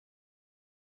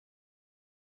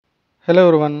Hello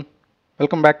everyone,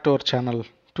 welcome back to our channel.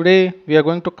 Today we are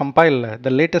going to compile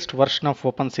the latest version of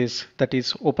OpenSees, that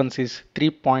is OpenSees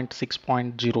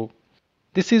 3.6.0.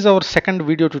 This is our second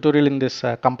video tutorial in this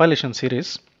compilation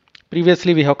series.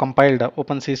 Previously we have compiled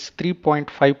OpenSees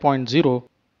 3.5.0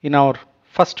 in our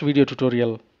first video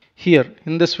tutorial. Here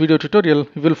in this video tutorial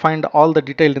you will find all the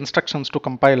detailed instructions to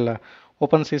compile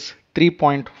OpenSees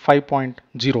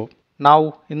 3.5.0.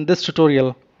 Now in this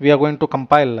tutorial we are going to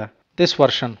compile this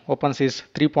version OpenSees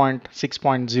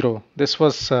 3.6.0. This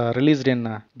was released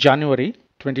in January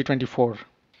 2024.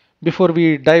 Before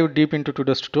we dive deep into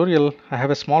today's tutorial, I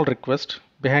have a small request.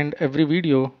 Behind every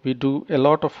video, we do a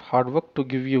lot of hard work to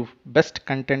give you best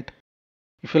content.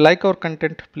 If you like our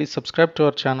content, please subscribe to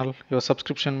our channel. Your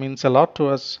subscription means a lot to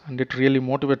us and it really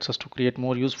motivates us to create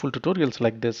more useful tutorials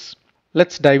like this.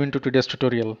 Let's dive into today's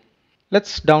tutorial.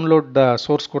 Let's download the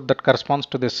source code that corresponds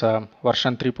to this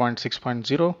version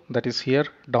 3.6.0, that is here.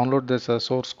 Download this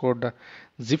source code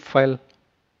zip file.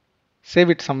 Save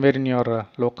it somewhere in your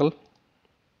local.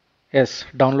 Yes,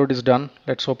 download is done.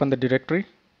 Let's open the directory.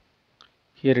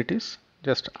 Here it is.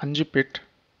 Just unzip it.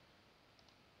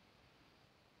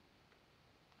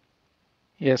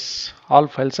 Yes, all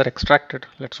files are extracted.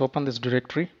 Let's open this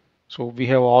directory. So we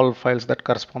have all files that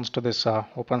corresponds to this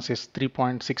OpenSees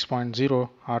 3.6.0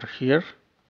 are here.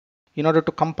 In order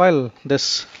to compile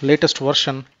this latest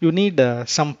version, you need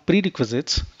some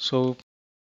prerequisites. So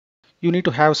you need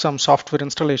to have some software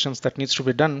installations that needs to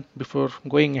be done before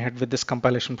going ahead with this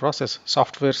compilation process.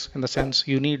 Softwares in the sense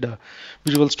you need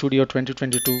Visual Studio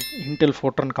 2022, Intel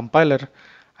Fortran compiler,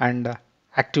 and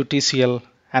Active TCL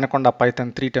Anaconda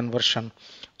Python 3.10 version.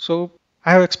 So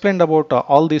I have explained about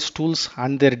all these tools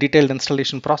and their detailed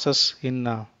installation process in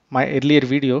my earlier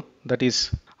video, that is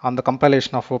on the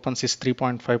compilation of OpenSees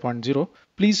 3.5.0.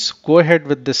 Please go ahead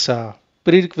with this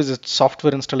prerequisite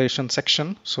software installation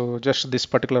section. So just this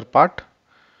particular part,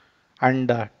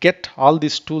 and get all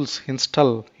these tools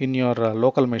installed in your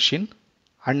local machine,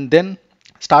 and then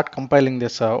start compiling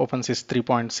this OpenSees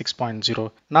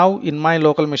 3.6.0. Now in my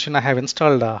local machine I have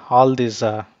installed all these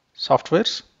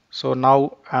softwares. So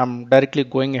now I'm directly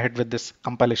going ahead with this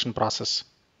compilation process.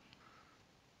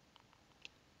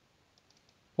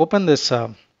 Open this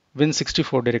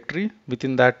Win64 directory.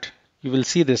 Within that you will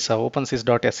see this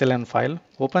OpenSees.sln file.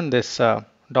 Open this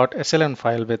 .sln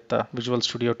file with Visual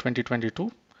Studio 2022.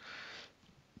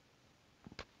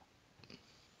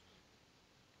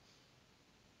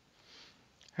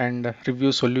 And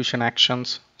review solution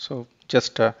actions. So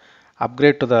just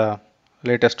upgrade to the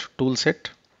latest tool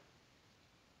set.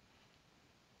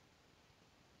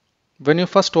 When you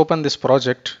first open this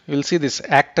project, you will see this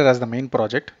actor as the main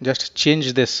project. Just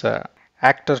change this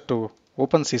actor to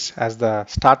OpenSees as the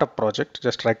startup project.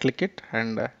 Just right click it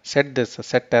and set this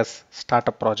set as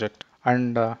startup project.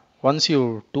 And once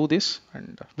you do this,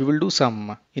 and we will do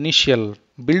some initial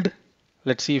build.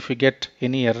 Let's see if we get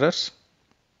any errors.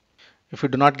 If we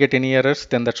do not get any errors,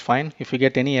 then that's fine. If we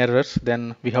get any errors,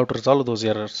 then we have to resolve those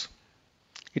errors.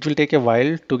 It will take a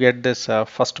while to get this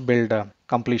first build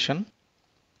completion.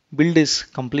 Build is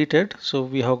completed. So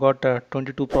we have got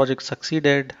 22 projects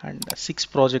succeeded and 6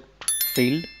 projects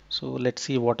failed. So let's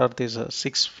see what are these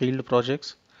 6 failed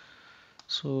projects.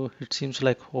 So it seems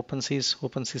like OpenSees,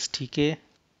 OpenSees TK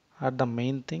are the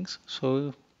main things.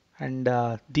 So and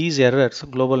these errors,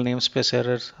 global namespace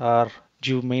errors, are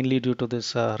mainly due to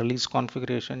this release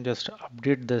configuration. Just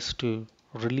update this to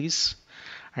release,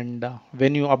 and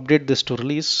when you update this to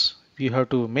release, you have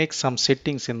to make some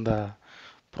settings in the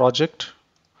project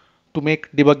to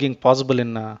make debugging possible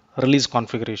in release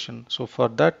configuration. So for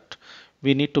that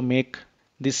we need to make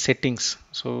these settings.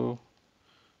 So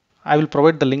I will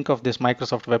provide the link of this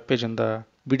Microsoft web page in the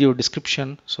video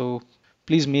description. So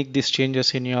please make these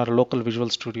changes in your local Visual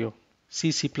Studio.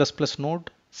 C++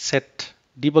 node set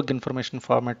debug information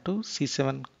format to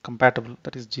C7 compatible,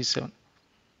 that is G7.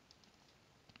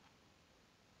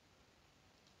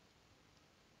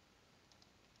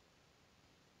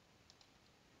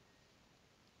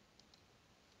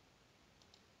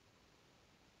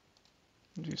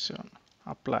 G7,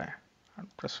 apply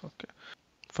and press OK.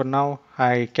 For now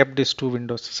I kept these two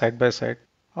windows side by side,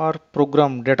 or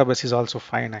program database is also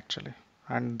fine actually.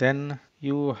 And then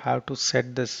you have to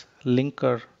set this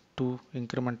linker to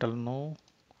incremental no.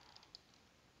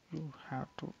 You have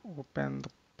to open the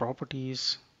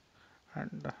properties,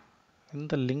 and in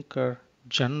the linker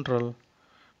general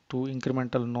to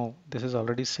incremental no, this is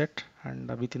already set. And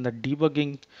within the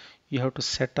debugging you have to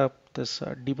set up this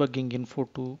debugging info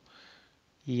to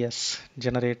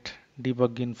generate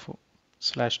debug info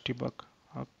 /debug.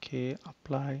 Okay,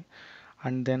 apply.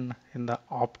 and then in the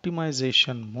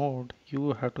optimization mode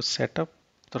you have to set up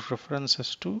the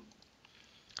references to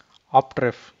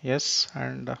optref, yes,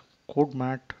 and code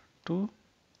mat to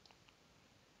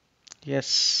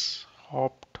yes,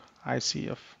 opt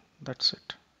ICF. That's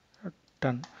it.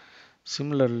 Done.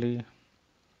 Similarly,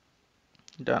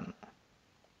 done.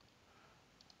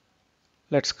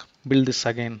 Let's build this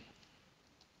again.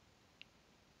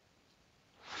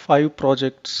 5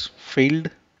 projects failed,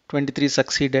 23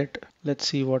 succeeded. Let's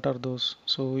see what are those.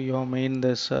 So your main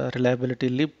this reliability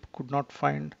lib could not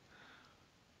find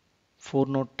 4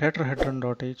 node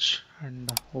tetrahedron.h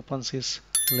and OpenSees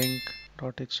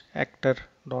link.h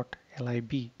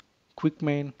actor.lib. Quick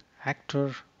main,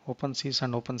 actor, OpenSees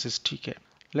and OpenSees.tk.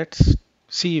 Let's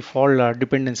see if all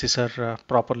dependencies are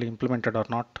properly implemented or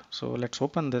not. So let's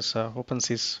open this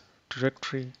OpenSees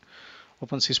directory,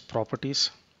 OpenSees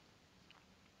properties,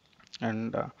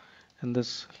 and in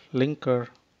this linker,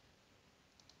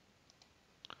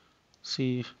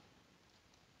 see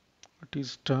it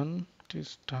is done. It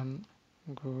is done.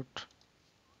 Good.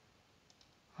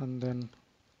 And then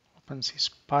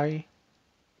OpenSees.py.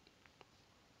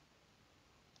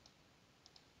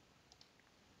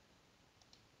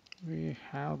 We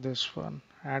have this one.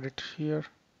 Add it here.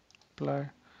 Apply.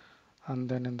 And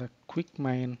then in the quick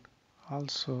main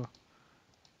also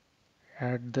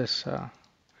add this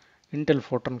Intel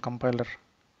Fortran compiler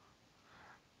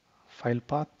file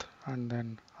path and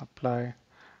then apply.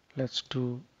 Let's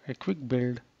do a quick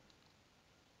build.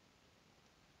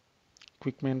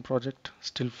 Quick main project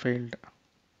still failed.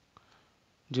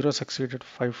 0 succeeded,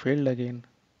 5 failed again.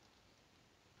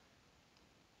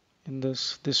 In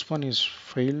this one is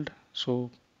failed. So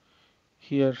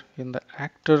here in the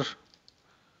actor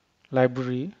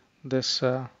library, this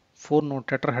 4 node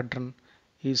tetrahedron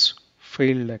is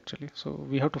failed actually. So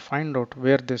we have to find out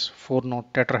where this 4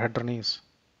 node tetrahedron is.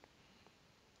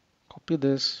 Copy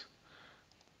this.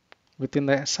 Within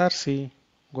the SRC,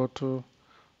 go to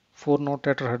 4 node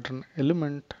tetrahedron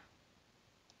element.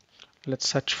 Let's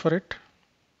search for it.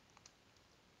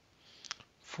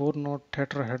 4 node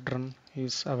tetrahedron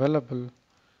is available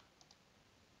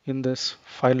in this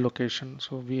file location.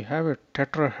 So we have a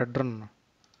tetrahedron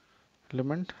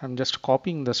element. I'm just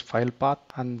copying this file path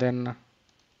and then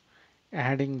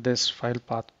adding this file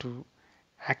path to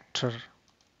actor.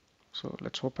 So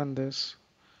let's open this,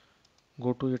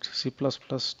 go to its C++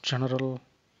 general,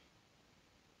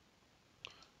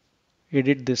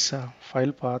 edit this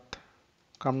file path,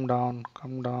 come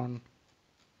down,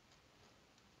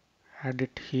 add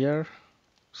it here.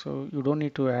 So you don't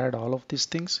need to add all of these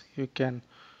things. You can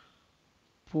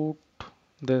put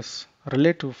this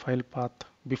relative file path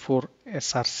before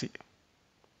SRC.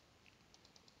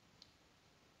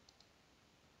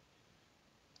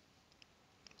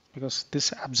 Because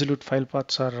these absolute file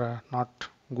paths are not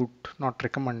good, not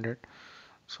recommended.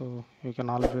 So you can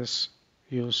always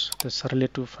use this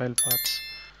relative file paths.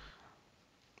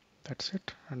 That's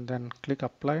it. And then click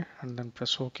apply and then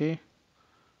press OK.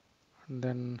 And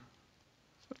then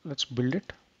let's build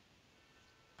it.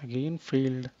 Again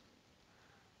failed.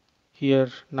 Here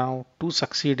now 2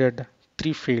 succeeded,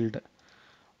 3 failed.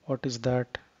 What is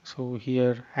that? So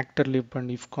here actor_lib and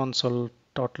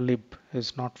ifconsole.lib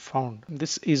is not found.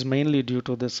 This is mainly due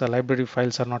to this library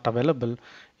files are not available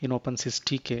in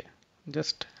OpenSees.tk.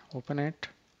 Just open it,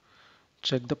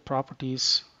 check the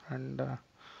properties and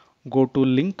go to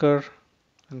linker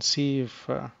and see if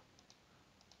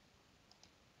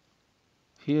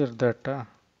here that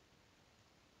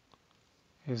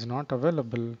is not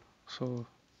available. So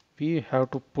we have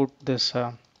to put this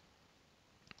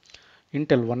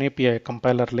Intel One API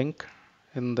compiler link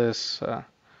in this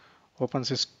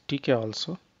OpenSees.tk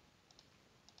also.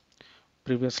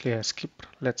 Previously I skipped.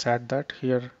 Let's add that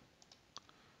here.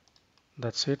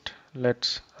 That's it.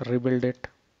 Let's rebuild it.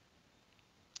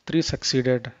 3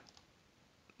 succeeded,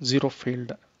 0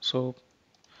 failed. So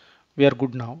we are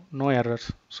good now, no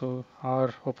errors. So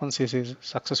our OpenSees is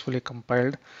successfully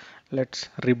compiled. Let's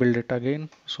rebuild it again.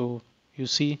 So you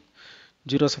see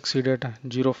 0 succeeded,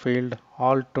 0 failed,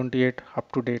 all 28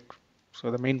 up to date. So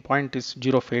the main point is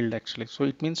 0 failed actually. So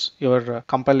it means your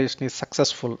compilation is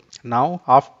successful. Now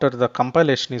after the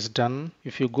compilation is done,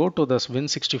 if you go to this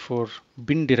Win64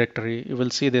 bin directory, you will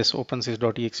see this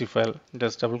OpenSees.exe file.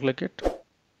 Just double click it.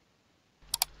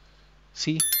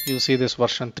 See, you see this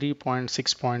version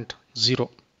 3.6.0.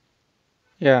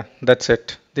 Yeah, that's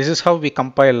it. This is how we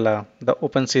compile the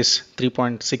OpenSees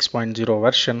 3.6.0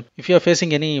 version. If you are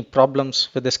facing any problems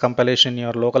with this compilation in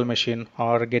your local machine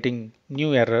or getting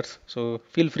new errors, so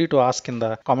feel free to ask in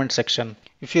the comment section.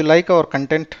 If you like our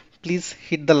content, please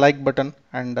hit the like button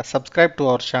and subscribe to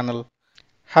our channel.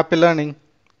 Happy learning.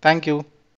 Thank you.